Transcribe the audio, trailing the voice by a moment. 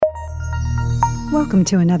Welcome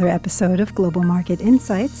to another episode of Global Market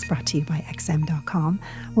Insights, brought to you by XM.com,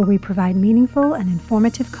 where we provide meaningful and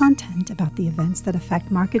informative content about the events that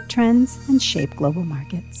affect market trends and shape global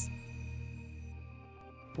markets.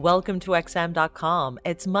 Welcome to XM.com.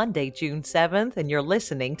 It's Monday, June 7th, and you're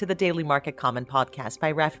listening to the Daily Market Comment podcast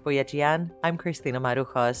by Rafi Boyajian. I'm Cristina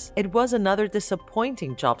Marujos. It was another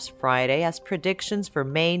disappointing jobs Friday as predictions for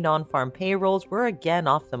May non-farm payrolls were again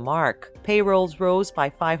off the mark. Payrolls rose by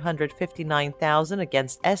 559,000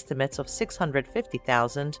 against estimates of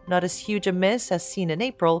 650,000. Not as huge a miss as seen in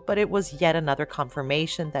April, but it was yet another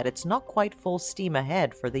confirmation that it's not quite full steam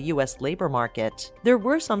ahead for the U.S. labor market. There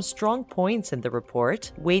were some strong points in the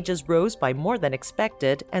report. Wages rose by more than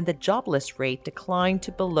expected, and the jobless rate declined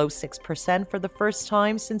to below 6% for the first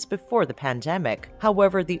time since before the pandemic.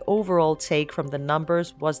 However, the overall take from the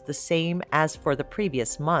numbers was the same as for the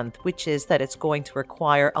previous month, which is that it's going to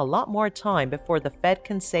require a lot more time before the Fed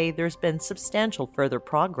can say there's been substantial further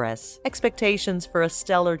progress. Expectations for a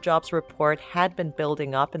stellar jobs report had been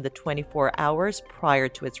building up in the 24 hours prior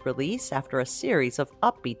to its release after a series of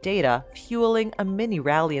upbeat data, fueling a mini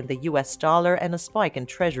rally in the US dollar and a spike in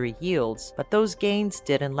Treasury yields. But those gains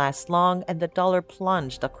didn't last long, and the dollar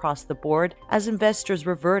plunged across the board as investors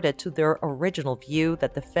reverted to their original view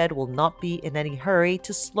that the Fed will not be in any hurry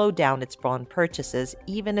to slow down its bond purchases,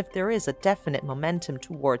 even if there is a definite momentum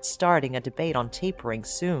towards starting a debate on tapering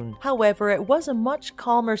soon. However, it was a much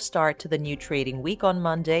calmer start to the new trading week on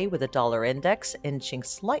Monday, with the dollar index inching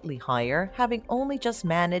slightly higher, having only just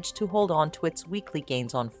managed to hold on to its weekly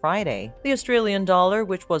gains on Friday. The Australian dollar,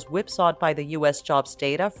 which was whipsawed by the US jobs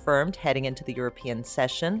data, firmed heading into the European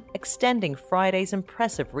session, extending Friday's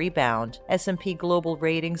impressive rebound. S&P Global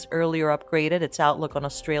Ratings earlier upgraded its outlook on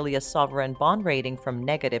Australia's sovereign bond rating from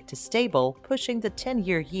negative to stable, pushing the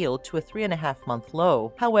 10-year yield to a 3.5-month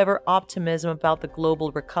low. However, optimism about the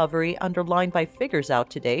global recovery, underlined by figures out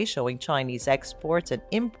today showing Chinese exports and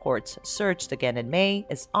imports surged again in May,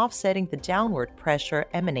 is offsetting the downward pressure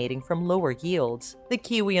emanating from lower yields. The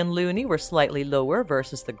Kiwi and Loonie were slightly lower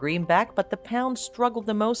versus the greenback, but the pound struggled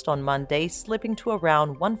the most on Monday, slipping to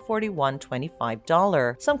around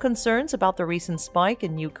 $141.25. Some concerns about the recent spike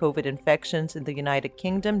in new COVID infections in the United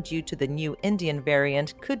Kingdom due to the new Indian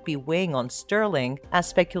variant could be weighing on sterling, as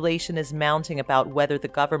speculation is mounting about whether the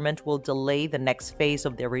government will delay the next phase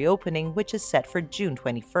of their reopening, which is set for June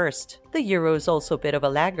 21st. The euro is also a bit of a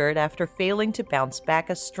laggard after failing to bounce back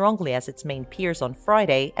as strongly as its main peers on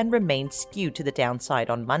Friday and remained skewed to the downside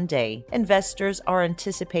on Monday. Investors are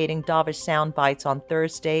anticipating dovish sound bites on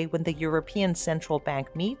Thursday when the European Central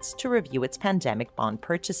Bank meets to review its pandemic bond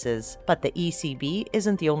purchases. But the ECB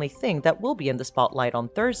isn't the only thing that will be in the spotlight on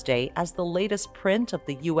Thursday, as the latest print of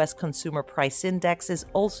the U.S. Consumer Price Index is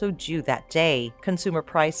also due that day. Consumer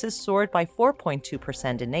prices soared by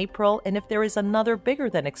 4.2% in April, and if there is another bigger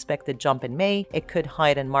than expected jump in May, it could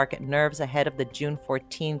heighten market nerves ahead of the June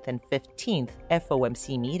 14th and 15th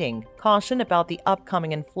FOMC meeting. Caution about the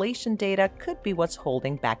upcoming inflation data could be what's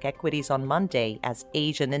holding back equities on Monday, as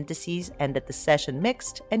Asian indices ended the session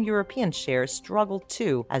mixed and European shares struggled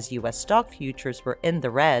too, as U.S. stock futures were in the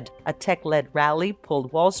red. A tech-led rally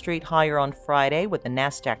pulled Wall Street higher on Friday, with the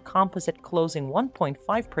Nasdaq Composite closing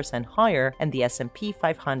 1.5% higher and the S&P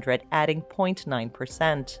 500 adding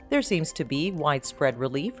 0.9%. There seems to be widespread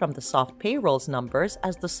relief from the soft payrolls numbers,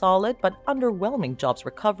 as the solid but underwhelming jobs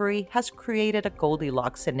recovery has created a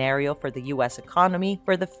Goldilocks scenario for the U.S. economy,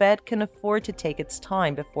 where the Fed can afford to take its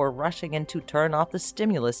time before rushing in to turn off the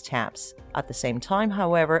stimulus taps. At the same time,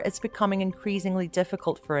 however, it's becoming increasingly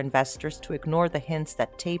difficult for investors to ignore the hints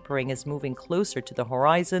that tapering is moving closer to the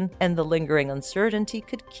horizon, and the lingering uncertainty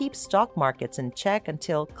could keep stock markets in check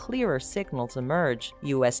until clearer signals emerge.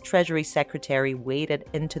 U.S. Treasury Secretary waded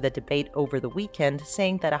into the debate over the weekend,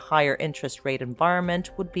 saying that a higher interest rate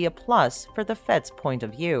environment would be a plus for the Fed's point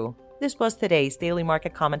of view. This was today's Daily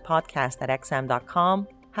Market Comment podcast at XM.com.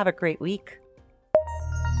 Have a great week.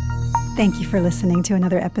 Thank you for listening to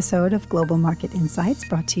another episode of Global Market Insights,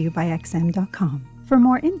 brought to you by XM.com. For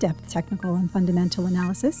more in-depth technical and fundamental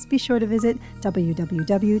analysis, be sure to visit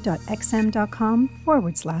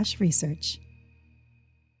www.xm.com/research.